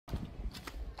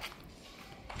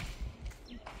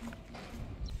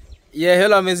Yeah,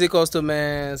 hello amazing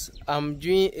customers. I'm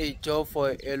doing a job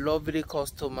for a lovely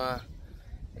customer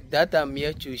that I'm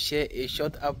here to share a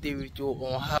short update with you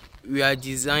on how we are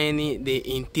designing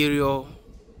the interior,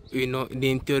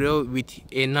 the interior with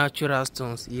a natural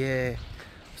stones. Yeah.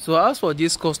 So as for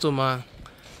this customer,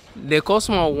 the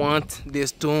customer wants the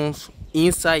stones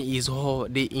inside his hall,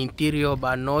 the interior,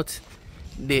 but not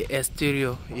the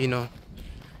exterior.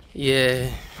 Yeah.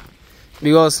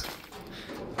 Because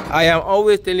I am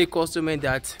always telling customers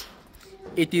that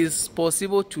it is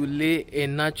possible to lay a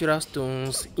natural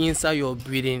stones inside your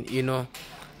building.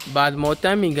 But more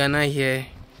time in Ghana here,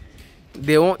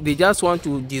 they just want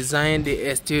to design the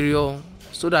exterior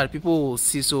so that people will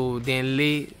see, so then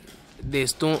lay the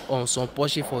stone on some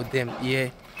portion for them. Yeah.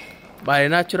 But the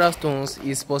natural stones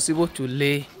is possible to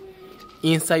lay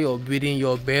inside your building,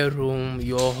 your bedroom,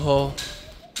 your hall,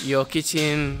 your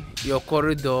kitchen, your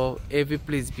corridor, every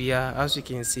place be here, as you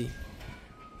can see.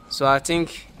 So I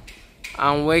think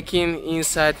I'm working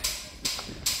inside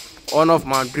one of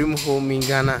my dream home in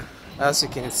Ghana, as you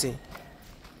can see.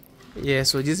 Yeah,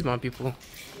 so this is my people.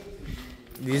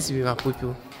 This is my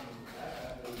people.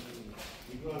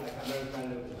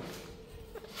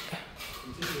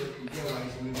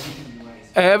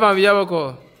 Evan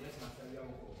Viaboko.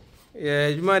 Yeah,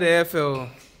 you might have felt.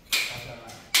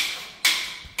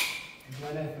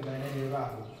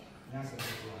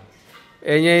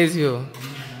 Is you.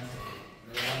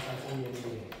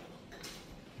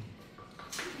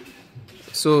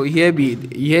 So here be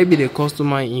the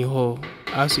customer in hall,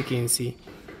 as you can see.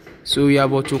 So we are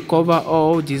about to cover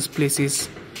all these places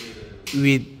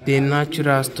with the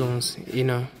natural stones,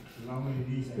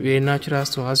 with natural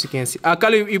stones, as you can see.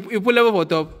 Kali, you put level for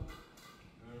top.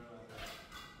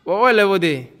 What level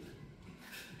there?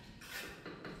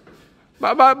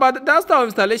 But that's the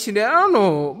installation there. I don't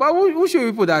know. But who should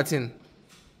we put that in?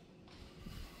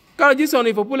 Kali, this one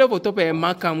if you put level for top, a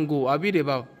mark can go. I'll be the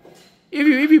about.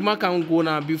 If you mark and go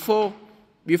now before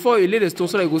you lay the stone,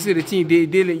 so that you go see the thing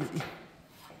they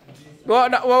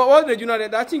what did you know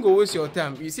that thing go waste your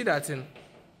time? You see that thing?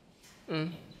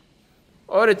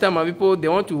 All the time people they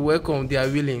want to work on their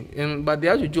willing, but they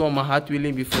have to do on my heart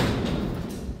willing before.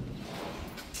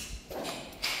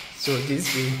 So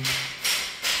this way.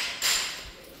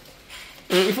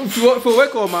 If you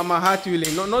work on my heart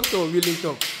willing, not to willing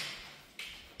talk.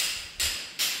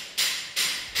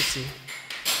 You see.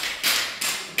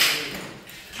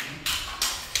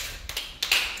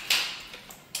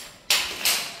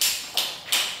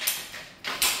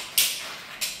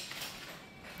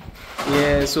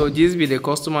 Yeah, so this be the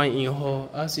customer in hall,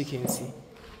 as you can see.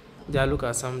 They look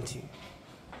at something.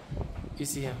 You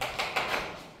see here?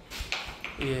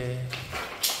 Yeah.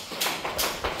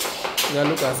 They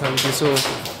look at something. So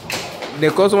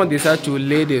the customer decided to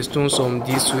lay the stones on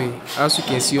this way, as you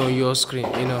can see on your screen,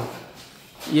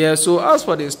 Yeah, so as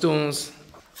for the stones,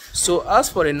 as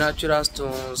for the natural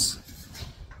stones,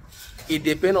 it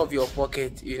depends on your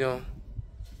pocket,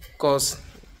 because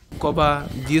cover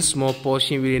this small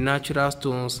portion with the natural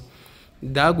stones,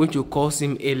 that going to cost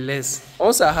him a less.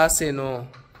 Also, I have said no,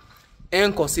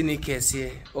 and costing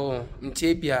here. Oh,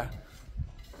 Mtepia,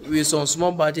 with some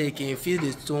small budget, you can feel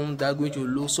the stone that going to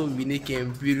look so unique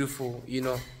and beautiful.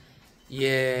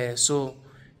 Yeah. So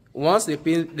once the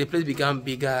place become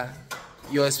bigger,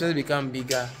 your expense become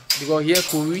bigger, because here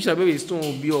could reach a baby stone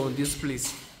will be on this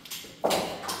place.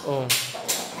 Oh.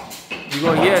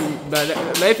 Because here, but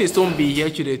if it don't be here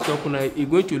to the top, it's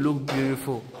going to look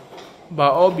beautiful,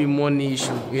 but all be money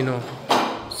issue,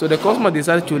 So the customer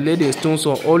decided to lay the stones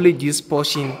on only this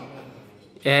portion,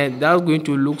 and that's going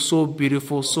to look so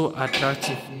beautiful, so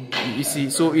attractive. You see,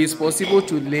 so it's possible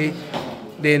to lay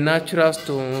the natural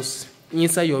stones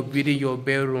inside your building, your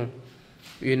bedroom,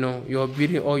 your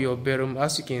building or your bedroom,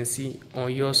 as you can see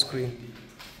on your screen.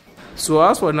 So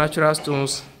as for natural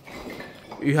stones,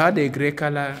 you have the gray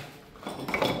color,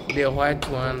 the white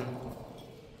one,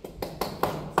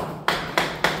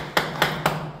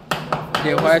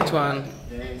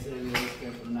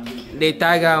 the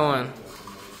tiger one,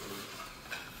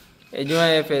 a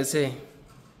joint FSA.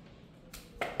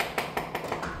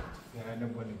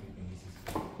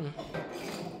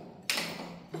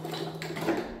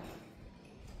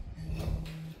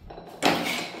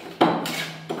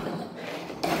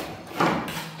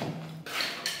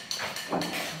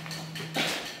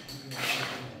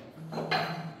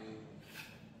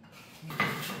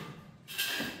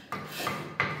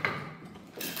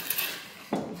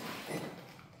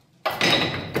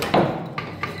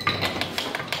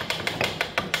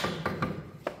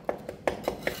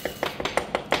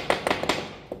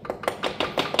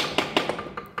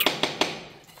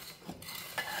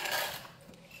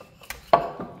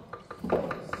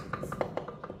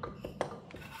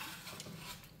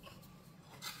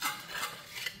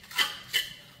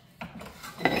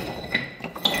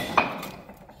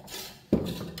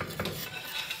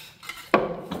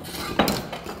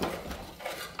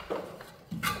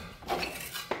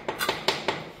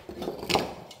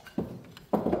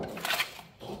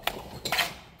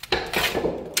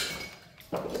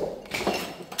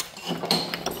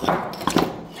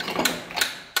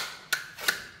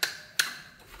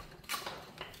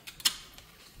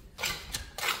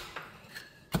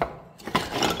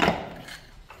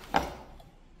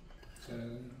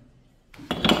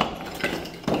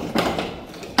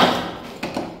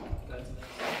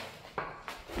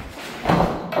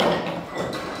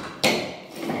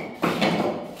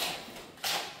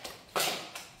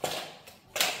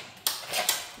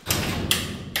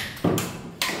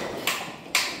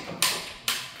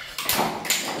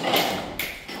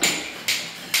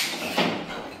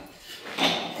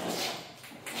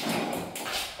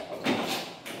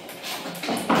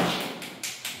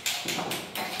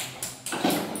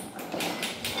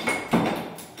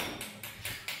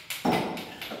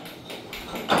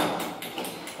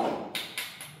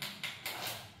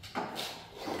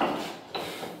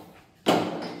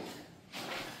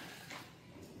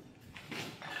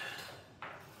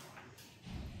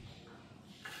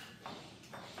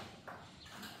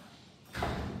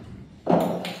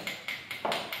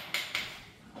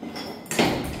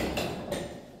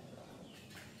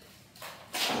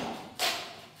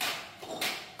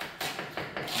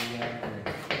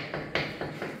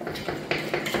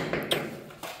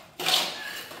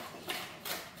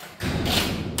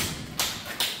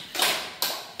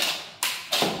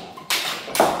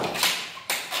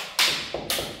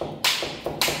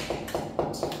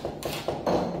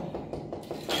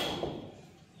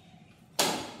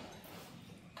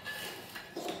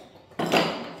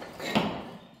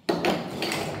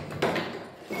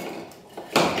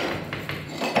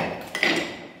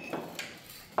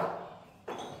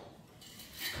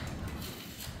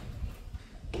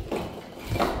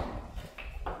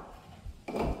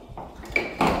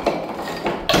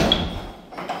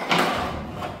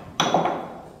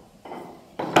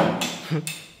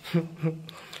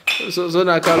 So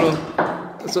now, Carlo.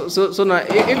 So now,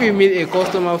 if you meet a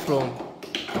customer from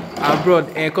abroad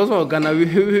and a customer of Ghana,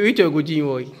 which you go to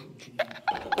boy?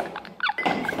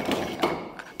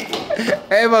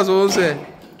 Ever so say.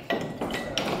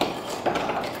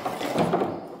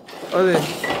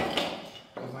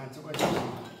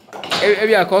 If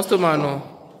you are a customer no,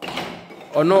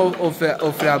 or no offer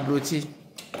a beauty,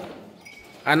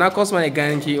 and a customer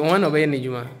guarantee one of any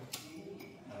juma.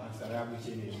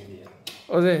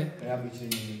 Ose,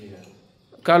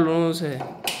 Carlo say.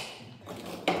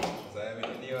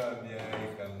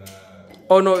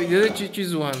 Oh no, you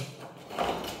choose one.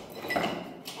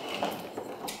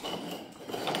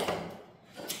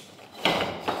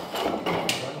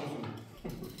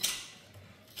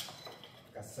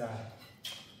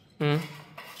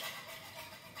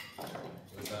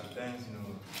 Sometimes, you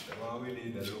know, the one we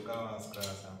did, the local ones,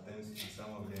 sometimes some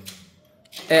of them.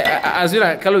 As you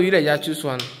like, Carlo, you just choose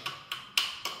one.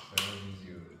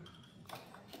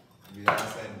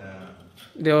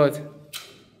 The what?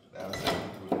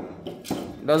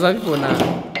 Those are people now.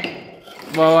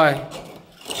 But why?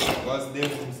 Because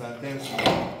them sometimes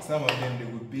some of them they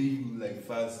will pay you like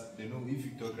fast. They know if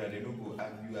you talk right, they don't go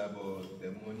argue about the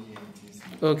money and things.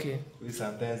 Okay. But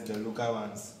sometimes the local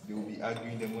ones they will be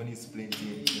arguing the money is plenty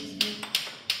and things.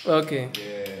 Okay.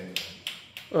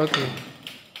 Yeah. Okay.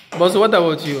 But so what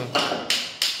about you?